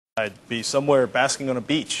I'd be somewhere basking on a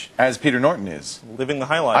beach. As Peter Norton is. Living the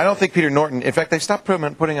high life. I don't think Peter Norton, in fact, they've stopped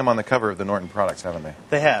putting him on the cover of the Norton products, haven't they?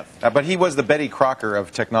 They have. But he was the Betty Crocker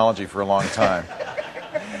of technology for a long time.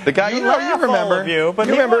 The guy, you remember. All of you, but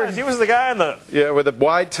you remember? He was the guy in the... Yeah, with the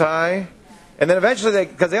wide tie. And then eventually,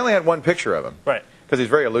 because they only had one picture of him. Right. Because he's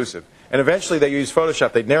very elusive. And eventually they used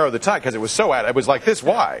Photoshop. They'd narrow the tie because it was so wide. It was like this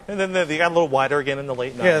wide. And then they got a little wider again in the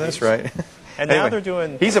late 90s. Yeah, that's right. And Anyway, now they're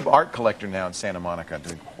doing... He's an art collector now in Santa Monica,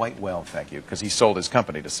 doing quite well, thank you, because he sold his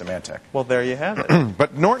company to Symantec. Well, there you have it.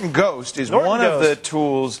 But Norton Ghost is one of the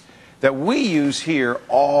tools that we use here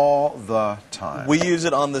all the time. We use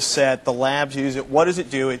it on the set. The labs use it. What does it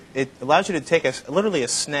do? It allows you to take literally a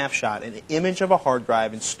snapshot, an image of a hard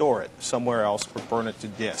drive, and store it somewhere else or burn it to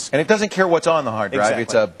disk. And it doesn't care what's on the hard drive. Exactly.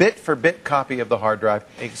 It's a bit-for-bit copy of the hard drive.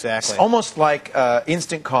 Exactly. It's almost like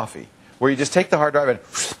instant coffee, where you just take the hard drive and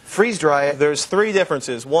freeze dry it. There's three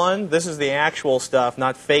differences. One, this is the actual stuff,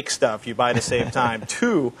 not fake stuff you buy to save time.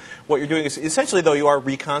 Two, what you're doing is essentially, though, you are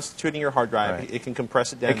reconstituting your hard drive. Right. It can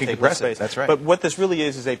compress it down. It can take compress less space. it. That's right. But what this really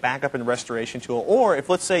is a backup and restoration tool. Or if,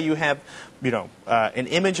 let's say, you have, an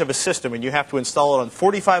image of a system and you have to install it on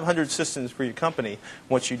 4,500 systems for your company,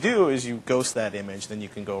 what you do is you ghost that image, then you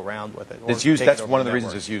can go around with it. It's used. That's one of the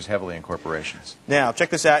reasons it's used heavily in corporations. Now, check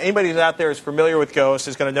this out. Anybody who's out there is familiar with Ghost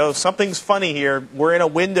is going to know something's funny here. We're in a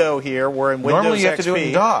window here. We're in Windows Normally you have XP. to do it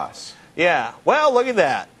in DOS. Yeah. Well, look at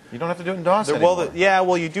that. You don't have to do it in DOS anymore.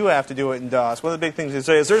 Well, you do have to do it in DOS. One of the big things they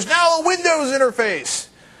say is there's now a Windows interface.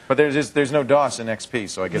 But there's no DOS in XP,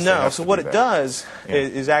 so I guess no. So what it does Yeah.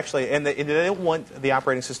 is actually, and they don't want the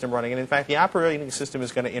operating system running. And in fact, the operating system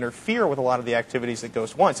is going to interfere with a lot of the activities that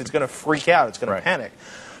Ghost wants. It's going to freak out. It's going to panic.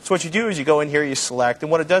 So what you do is you go in here, you select,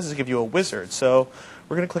 and what it does is give you a wizard. So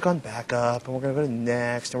we're going to click on backup, and we're going to go to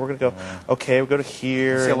next, and we're going to go, okay, we'll go to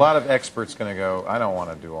here. See, a lot of experts going to go, I don't want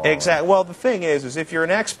to do all Exactly. Well, the thing is if you're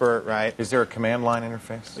an expert, right? Is there a command line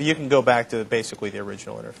interface? You can go back to basically the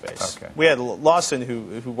original interface. Okay. We had Lawson,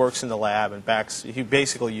 who works in the lab and he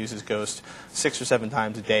basically uses Ghost 6 or 7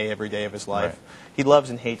 times a day, every day of his life. Right. He loves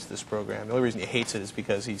and hates this program. The only reason he hates it is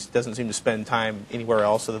because he doesn't seem to spend time anywhere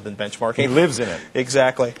else other than benchmarking. He lives in it.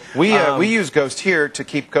 Exactly. We use Ghost here to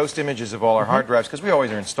keep Ghost images of all our hard drives because we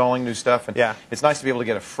always are installing new stuff, and it's nice to be able to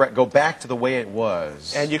get go back to the way it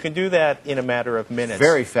was. And you can do that in a matter of minutes.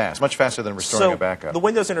 Very fast, much faster than restoring a backup. The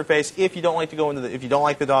Windows interface, if you don't like to go into if you don't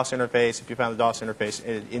like the DOS interface, if you found the DOS interface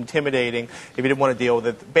intimidating, if you didn't want to deal with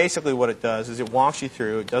it, basically what it does is it walks you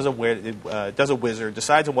through, it does a wizard,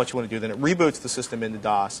 decides on what you want to do, then it reboots the system into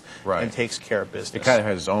DOS and takes care of business. It kind of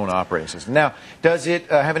has its own operating system. Now, does it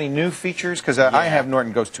have any new features? Because I have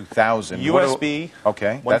Norton Ghost 2000. USB,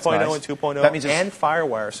 1.0 that's nice. and 2.0, that means and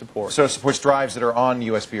FireWire support. So it supports drives that are on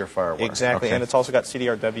USB or FireWire. Exactly, and it's also got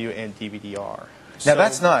CDRW and DVD-R. Now,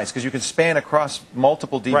 that's nice, because you can span across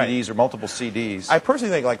multiple DVDs or multiple CDs. I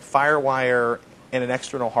personally think like FireWire and an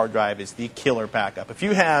external hard drive is the killer backup. If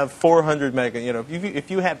you have 400 mega,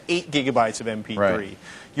 if you have 8 gigabytes of MP3,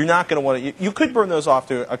 you're not going to want to. You could burn those off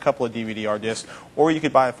to a couple of DVD-R discs, or you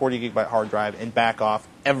could buy a 40 gigabyte hard drive and back off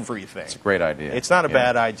everything. It's a great idea. It's not a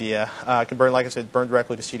bad idea. It can burn, like I said, burn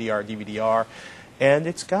directly to CDR, DVD-R, and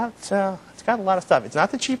it's got a lot of stuff. It's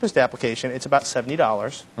not the cheapest application. It's about $70.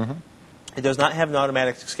 Mm-hmm. It does not have an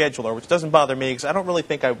automatic scheduler, which doesn't bother me because I don't really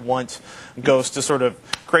think I want Ghost to sort of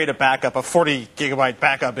create a backup, a 40 gigabyte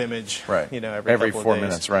backup image, every 4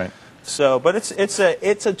 minutes, right? So, but it's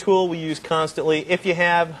a tool we use constantly. If you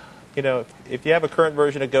have, if you have a current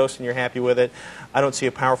version of Ghost and you're happy with it, I don't see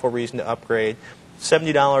a powerful reason to upgrade.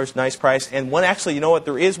 $70, nice price. And actually, you know what?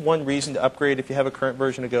 There is one reason to upgrade if you have a current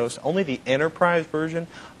version of Ghost. Only the enterprise version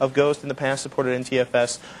of Ghost in the past supported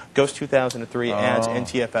NTFS. Ghost 2003 adds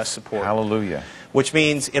NTFS support. Hallelujah. Which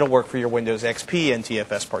means it'll work for your Windows XP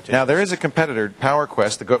NTFS partition. Now, there is a competitor,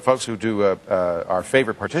 PowerQuest, the folks who do our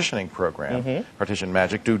favorite partitioning program, Partition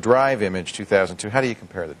Magic, do Drive Image 2002. How do you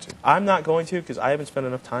compare the two? I'm not going to because I haven't spent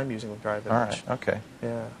enough time using the Drive Image. All right, okay.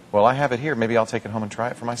 Yeah. Well, I have it here. Maybe I'll take it home and try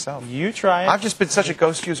it for myself. You try it. I've just been such a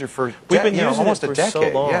Ghost user for almost a decade. So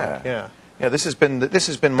long. Yeah. Yeah, this has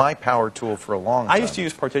been my power tool for a long time. I used to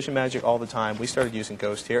use Partition Magic all the time. We started using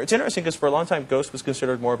Ghost here. It's interesting because for a long time Ghost was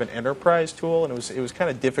considered more of an enterprise tool, and it was kind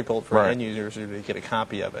of difficult for end users to get a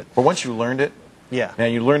copy of it. But once you learned it, now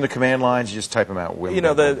you learn the command lines, you just type them out.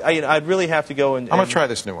 I'd really have to go and... I'm going to try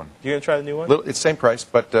this new one. You're going to try the new one? It's the same price,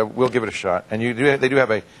 but we'll give it a shot. And they do have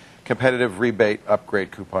a competitive rebate upgrade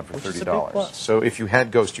coupon for $30. So if you had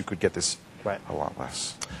Ghost, you could get this a lot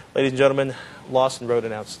less. Ladies and gentlemen, Lawson wrote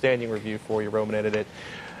an outstanding review for you, Roman edited it.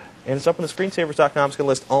 And it's up on the screensavers.com. It's going to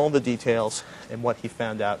list all the details and what he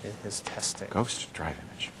found out in his testing. Ghost Drive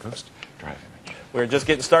Image. Ghost Drive Image. We're just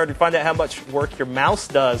getting started to find out how much work your mouse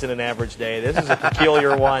does in an average day. This is a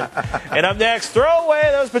peculiar one. And up next, throw away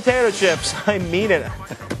those potato chips. I mean it.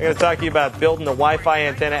 We're going to talk to you about building a Wi-Fi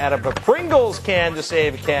antenna out of a Pringles can to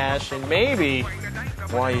save cash, and maybe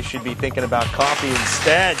why you should be thinking about coffee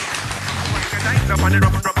instead.